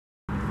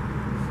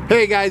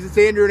Hey guys, it's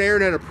Andrew and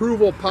Aaron at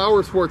Approval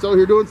Power Sports out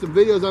here doing some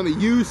videos on the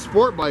used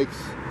sport bikes.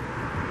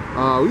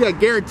 We got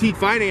guaranteed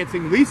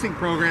financing, leasing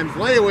programs,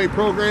 layaway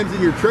programs,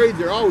 and your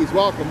trades are always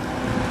welcome.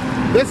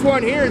 This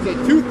one here is a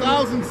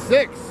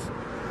 2006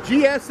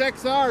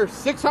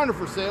 GSXR600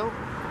 for sale.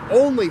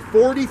 Only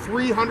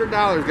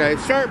 $4,300,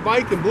 guys. Sharp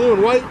bike in blue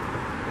and white.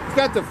 It's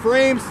got the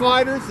frame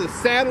sliders, the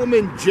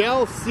Saddleman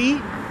gel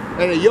seat,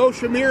 and a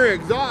Yoshimura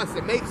exhaust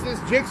that makes this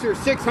GSXR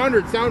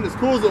 600 sound as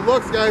cool as it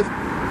looks, guys.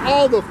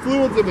 All the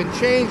fluids have been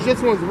changed.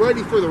 This one's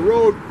ready for the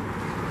road.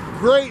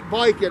 Great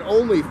bike at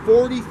only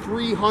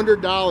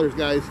 $4,300,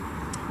 guys.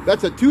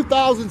 That's a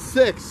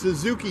 2006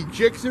 Suzuki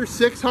GSXR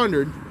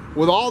 600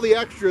 with all the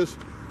extras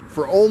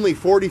for only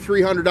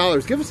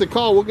 $4,300. Give us a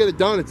call. We'll get it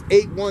done. It's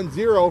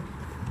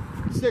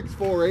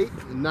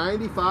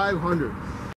 810-648-9500.